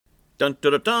Dun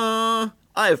dun dun dun!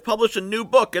 I have published a new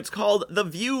book. It's called The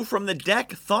View from the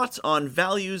Deck, Thoughts on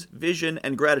Values, Vision,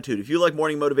 and Gratitude. If you like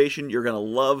morning motivation, you're going to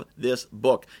love this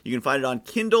book. You can find it on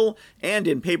Kindle and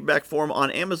in paperback form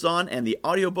on Amazon, and the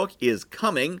audiobook is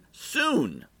coming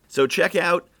soon. So check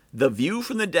out The View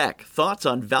from the Deck, Thoughts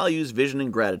on Values, Vision,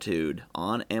 and Gratitude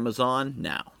on Amazon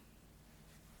now.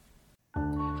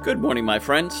 Good morning, my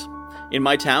friends. In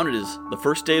my town, it is the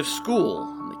first day of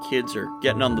school. Kids are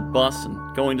getting on the bus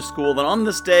and going to school. Then on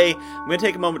this day, I'm going to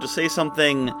take a moment to say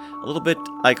something a little bit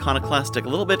iconoclastic, a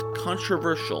little bit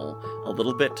controversial, a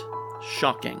little bit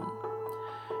shocking.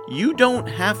 You don't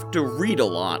have to read a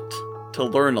lot to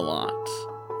learn a lot.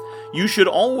 You should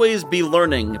always be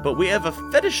learning, but we have a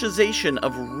fetishization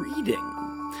of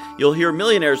reading. You'll hear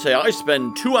millionaires say, I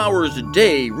spend 2 hours a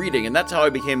day reading, and that's how I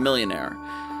became a millionaire.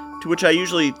 To which I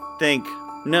usually think,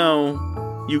 no,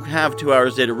 you have 2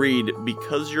 hours a day to read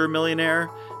because you're a millionaire.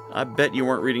 I bet you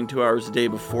weren't reading 2 hours a day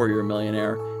before you're a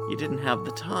millionaire. You didn't have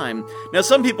the time. Now,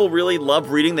 some people really love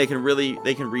reading. They can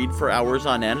read for hours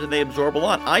on end and they absorb a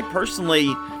lot. I personally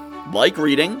like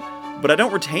reading, but I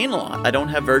don't retain a lot. I don't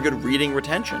have very good reading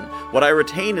retention. What I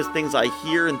retain is things I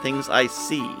hear and things I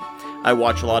see. I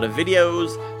watch a lot of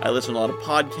videos. I listen to a lot of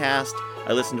podcasts.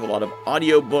 I listen to a lot of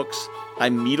audiobooks. I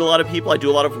meet a lot of people. I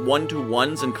do a lot of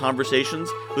one-to-ones and conversations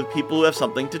with people who have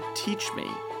something to teach me.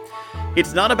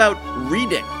 It's not about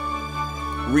reading.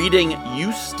 Reading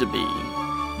used to be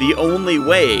the only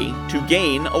way to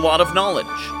gain a lot of knowledge.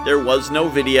 There was no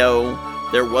video.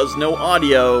 There was no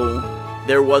audio.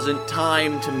 There wasn't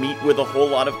time to meet with a whole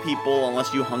lot of people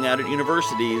unless you hung out at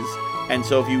universities. And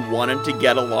so if you wanted to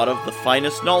get a lot of the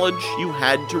finest knowledge, you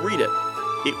had to read it.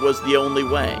 It was the only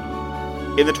way.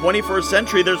 In the 21st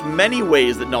century, there's many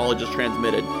ways that knowledge is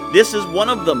transmitted. This is one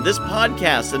of them. This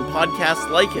podcast and podcasts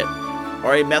like it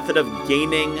are a method of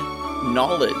gaining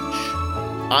knowledge.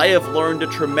 I have learned a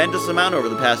tremendous amount over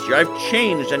the past year. I've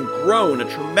changed and grown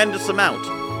a tremendous amount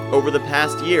over the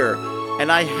past year. And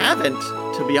I haven't,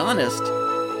 to be honest,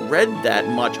 read that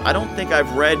much. I don't think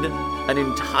I've read an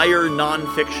entire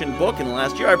nonfiction book in the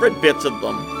last year. I've read bits of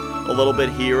them. A little bit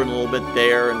here and a little bit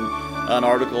there, and an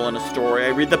article and a story.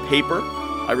 I read the paper.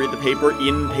 I read the paper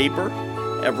in paper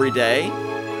every day.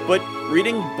 But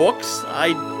reading books,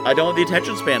 I don't have the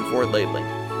attention span for it lately.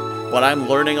 But I'm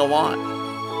learning a lot.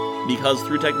 Because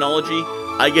through technology,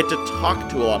 I get to talk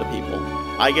to a lot of people.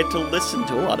 I get to listen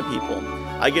to a lot of people.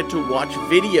 I get to watch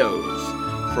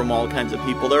videos from all kinds of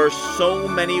people. There are so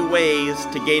many ways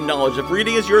to gain knowledge. If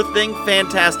reading is your thing,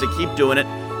 fantastic. Keep doing it.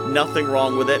 Nothing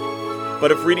wrong with it.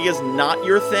 But if reading is not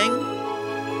your thing,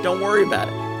 don't worry about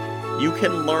it. You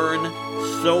can learn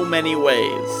so many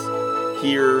ways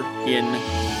here in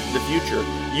the future.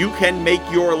 You can make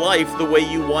your life the way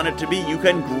you want it to be. You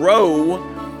can grow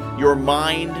your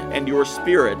mind and your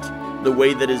spirit the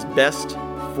way that is best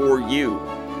for you.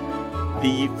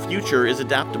 The future is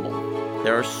adaptable.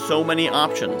 There are so many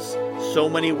options, so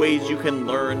many ways you can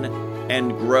learn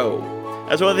and grow.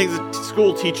 That's one of the things that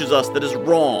school teaches us that is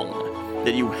wrong,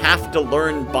 that you have to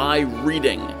learn by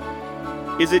reading.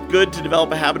 Is it good to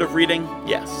develop a habit of reading?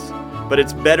 Yes. But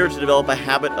it's better to develop a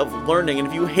habit of learning. And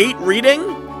if you hate reading,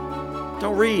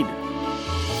 don't read.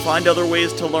 Find other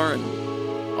ways to learn.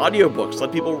 Audiobooks,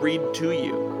 let people read to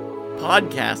you.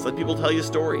 Podcasts, let people tell you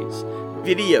stories.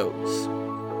 Videos,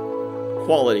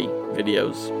 quality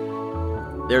videos.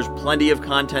 There's plenty of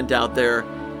content out there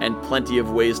and plenty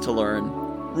of ways to learn.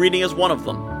 Reading is one of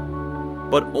them,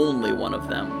 but only one of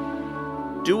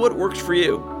them. Do what works for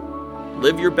you.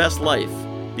 Live your best life.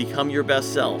 Become your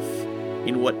best self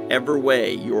in whatever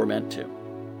way you're meant to.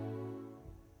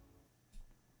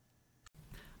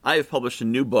 I have published a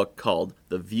new book called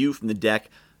The View from the Deck,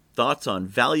 Thoughts on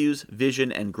Values,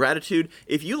 Vision, and Gratitude.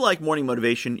 If you like morning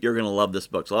motivation, you're going to love this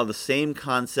book. It's a lot of the same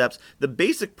concepts. The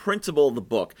basic principle of the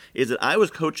book is that I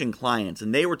was coaching clients,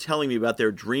 and they were telling me about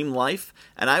their dream life,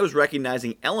 and I was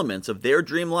recognizing elements of their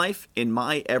dream life in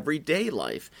my everyday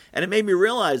life. And it made me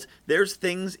realize there's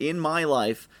things in my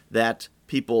life that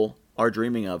people are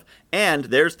dreaming of. And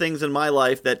there's things in my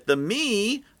life that the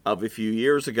me of a few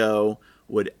years ago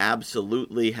would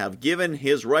absolutely have given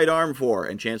his right arm for,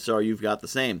 and chances are you've got the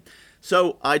same.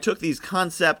 So I took these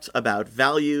concepts about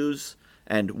values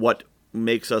and what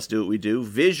makes us do what we do,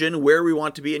 vision, where we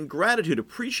want to be, and gratitude,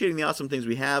 appreciating the awesome things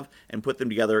we have, and put them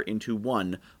together into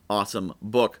one awesome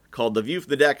book called The View from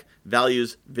the Deck,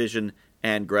 Values, Vision,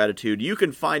 and Gratitude. You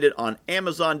can find it on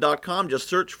Amazon.com. Just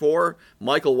search for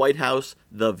Michael Whitehouse,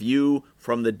 The View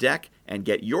from the Deck, and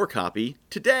get your copy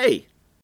today.